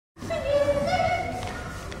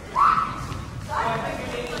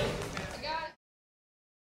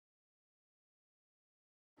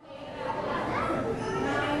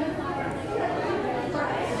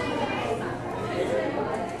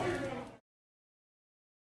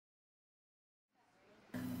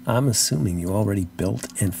I'm assuming you already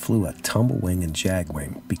built and flew a tumblewing and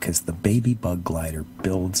jagwing because the baby bug glider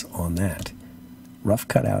builds on that. Rough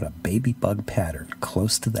cut out a baby bug pattern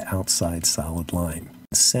close to the outside solid line.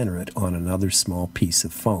 Center it on another small piece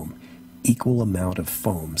of foam, equal amount of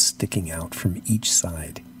foam sticking out from each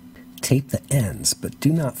side. Tape the ends, but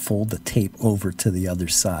do not fold the tape over to the other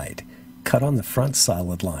side. Cut on the front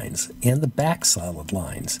solid lines and the back solid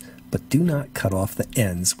lines, but do not cut off the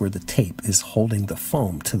ends where the tape is holding the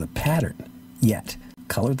foam to the pattern. Yet,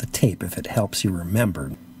 color the tape if it helps you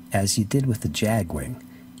remember, as you did with the jagwing.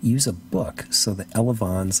 Use a book so the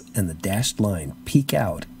elevons and the dashed line peek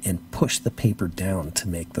out and push the paper down to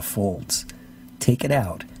make the folds. Take it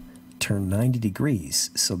out, turn 90 degrees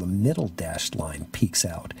so the middle dashed line peeks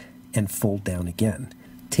out, and fold down again.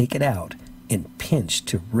 Take it out and pinch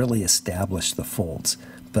to really establish the folds,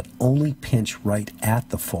 but only pinch right at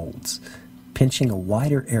the folds. Pinching a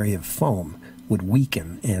wider area of foam would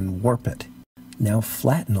weaken and warp it. Now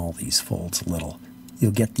flatten all these folds a little.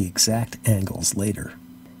 You'll get the exact angles later.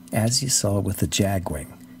 As you saw with the jagwing,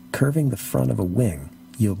 curving the front of a wing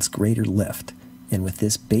yields greater lift, and with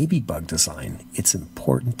this baby bug design, it's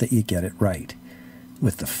important that you get it right.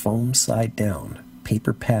 With the foam side down,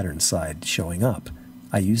 paper pattern side showing up,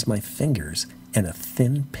 I use my fingers and a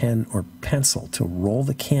thin pen or pencil to roll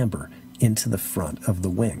the camber into the front of the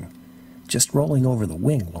wing. Just rolling over the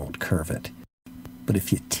wing won't curve it. But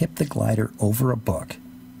if you tip the glider over a book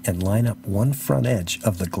and line up one front edge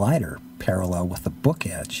of the glider parallel with the book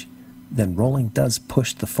edge, then rolling does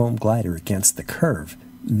push the foam glider against the curve,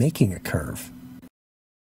 making a curve.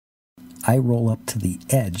 I roll up to the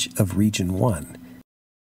edge of region 1,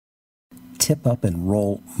 tip up and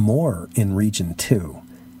roll more in region 2,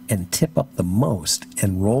 and tip up the most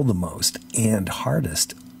and roll the most and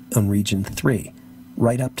hardest on region 3,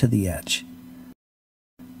 right up to the edge.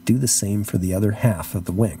 Do the same for the other half of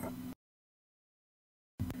the wing.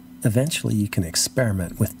 Eventually you can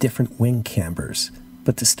experiment with different wing cambers,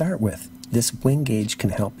 but to start with, this wing gauge can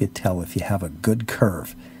help you tell if you have a good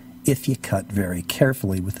curve, if you cut very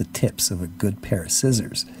carefully with the tips of a good pair of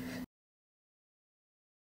scissors.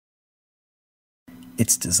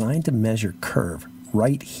 It's designed to measure curve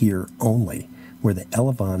right here only, where the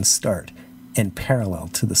elevons start, and parallel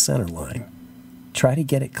to the center line. Try to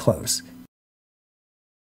get it close.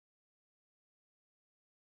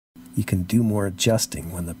 You can do more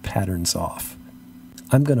adjusting when the pattern's off.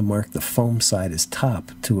 I'm going to mark the foam side as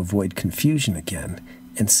top to avoid confusion again,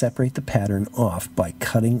 and separate the pattern off by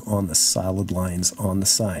cutting on the solid lines on the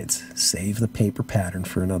sides. Save the paper pattern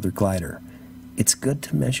for another glider. It's good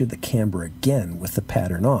to measure the camber again with the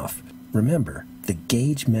pattern off. Remember, the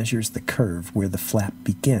gauge measures the curve where the flap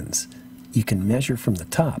begins. You can measure from the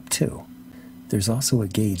top too. There's also a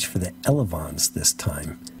gauge for the elevons this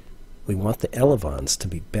time. We want the elevons to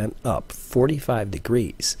be bent up 45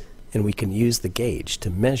 degrees, and we can use the gauge to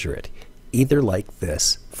measure it either like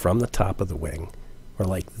this from the top of the wing or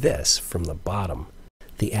like this from the bottom.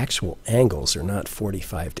 The actual angles are not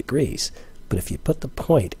 45 degrees, but if you put the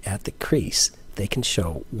point at the crease, they can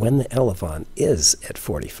show when the elevon is at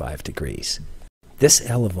 45 degrees. This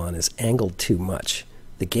elevon is angled too much.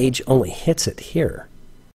 The gauge only hits it here.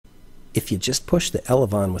 If you just push the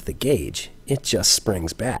elevon with the gauge, it just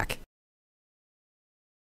springs back.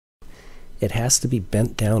 It has to be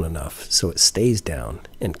bent down enough so it stays down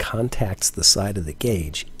and contacts the side of the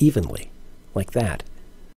gauge evenly, like that.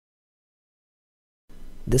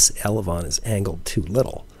 This elevon is angled too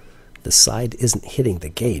little. The side isn't hitting the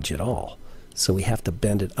gauge at all, so we have to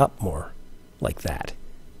bend it up more, like that.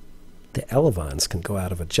 The elevons can go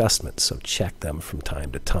out of adjustment, so check them from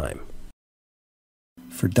time to time.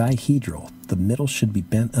 For dihedral, the middle should be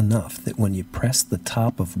bent enough that when you press the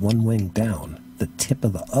top of one wing down, the tip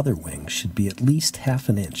of the other wing should be at least ½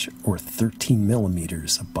 an inch or 13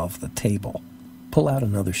 millimeters above the table. Pull out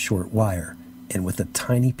another short wire, and with a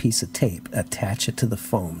tiny piece of tape, attach it to the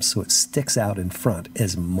foam so it sticks out in front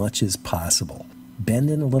as much as possible. Bend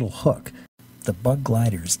in a little hook. The bug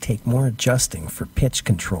gliders take more adjusting for pitch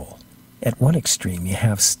control. At one extreme, you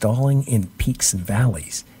have stalling in peaks and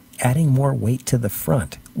valleys. Adding more weight to the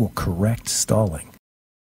front will correct stalling.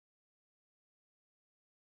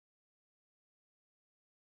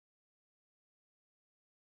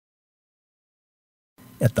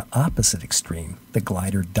 At the opposite extreme, the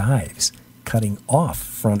glider dives. Cutting off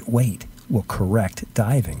front weight will correct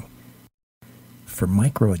diving. For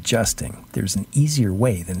micro-adjusting, there's an easier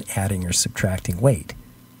way than adding or subtracting weight.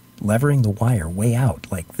 Levering the wire way out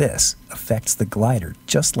like this affects the glider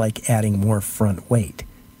just like adding more front weight.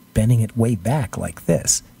 Bending it way back like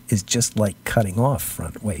this is just like cutting off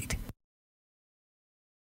front weight.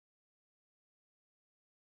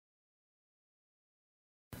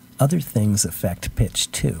 Other things affect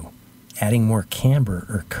pitch too. Adding more camber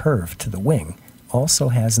or curve to the wing also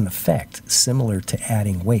has an effect similar to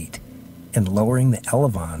adding weight, and lowering the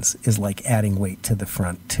elevons is like adding weight to the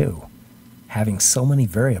front too. Having so many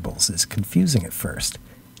variables is confusing at first.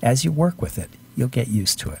 As you work with it, you'll get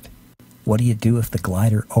used to it. What do you do if the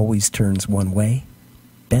glider always turns one way?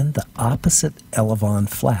 Bend the opposite elevon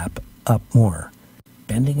flap up more.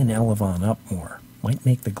 Bending an elevon up more might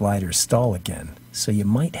make the glider stall again, so you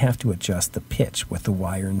might have to adjust the pitch with the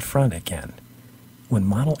wire in front again. When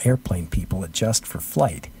model airplane people adjust for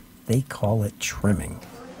flight, they call it trimming.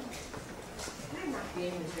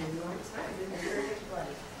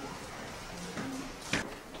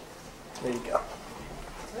 There you go.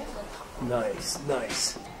 Nice,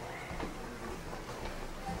 nice.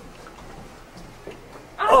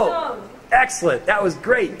 Awesome. Oh, excellent. That was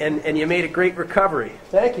great, and you made a great recovery.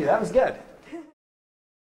 Thank you. That was good.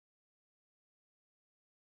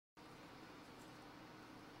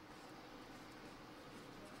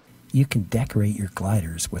 You can decorate your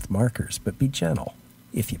gliders with markers, but be gentle.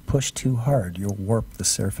 If you push too hard, you'll warp the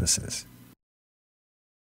surfaces.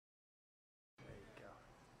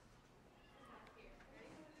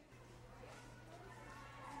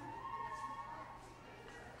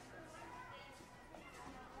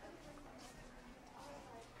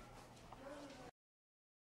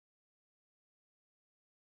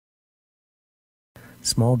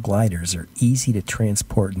 Small gliders are easy to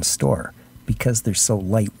transport and store. Because they're so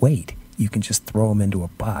lightweight, you can just throw them into a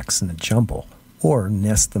box in a jumble, or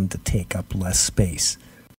nest them to take up less space.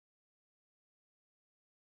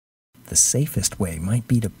 The safest way might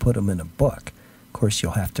be to put them in a book. Of course,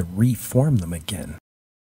 you'll have to reform them again.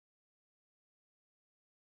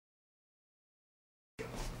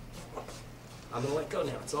 I'm gonna let go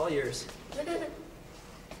now. It's all yours.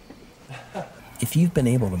 If you've been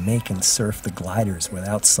able to make and surf the gliders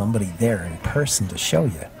without somebody there in person to show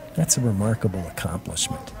you, that's a remarkable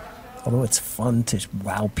accomplishment. Although it's fun to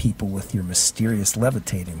wow people with your mysterious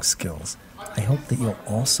levitating skills, I hope that you'll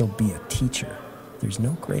also be a teacher. There's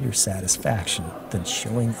no greater satisfaction than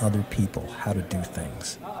showing other people how to do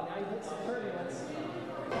things.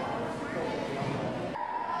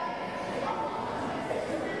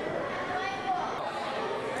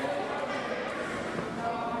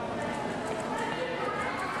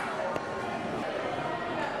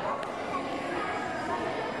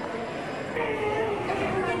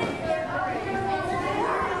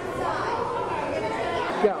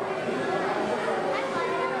 Go.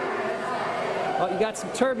 Oh, you got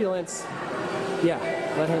some turbulence. Yeah,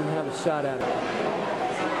 let him have a shot at it.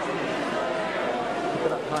 Keep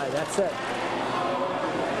it up high, that's it.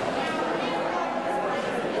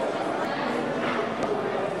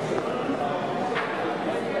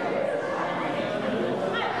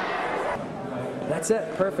 That's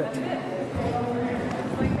it, perfect.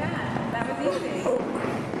 Like that. That was easy. Oh.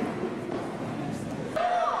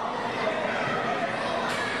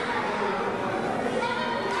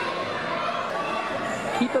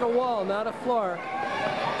 Keep it a wall, not a floor.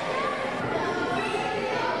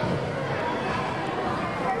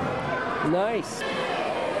 Nice.